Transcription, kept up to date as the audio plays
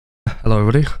Hello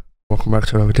everybody, welcome back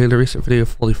to another daily reset video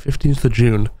for the 15th of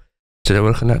June. Today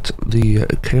we're looking at the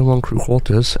K1 crew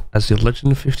quarters as the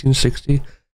Legend 1560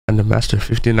 and the Master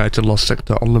 1590 Lost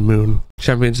Sector on the Moon.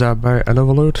 Champions are Barrier and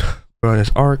Overload, Burn is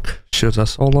Arc, Shields are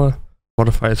Solar,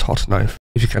 Modify is Hot Knife.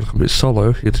 If you can complete solo,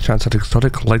 you get the chance at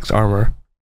Exotic Legs Armor.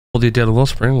 For the Daily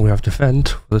Wellspring, we have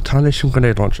Defend with a Tarnation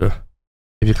Grenade Launcher.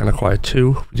 If you can acquire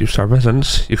 2 with Star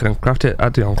Resonance, you can craft it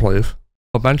at the Enclave.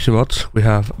 For Banshee mods, we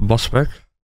have Boss Spec,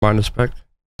 Minor Spec,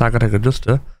 Tag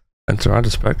Adjuster, and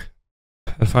Surrounded Spec.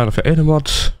 And finally for ADA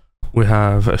mods, we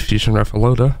have a Fusion Rifle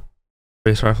Loader,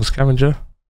 Base Rifle Scavenger,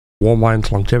 War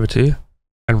Mind Longevity,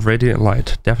 and Radiant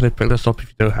Light. Definitely pick this up if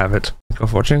you don't have it. Thank you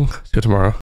for watching, see you tomorrow.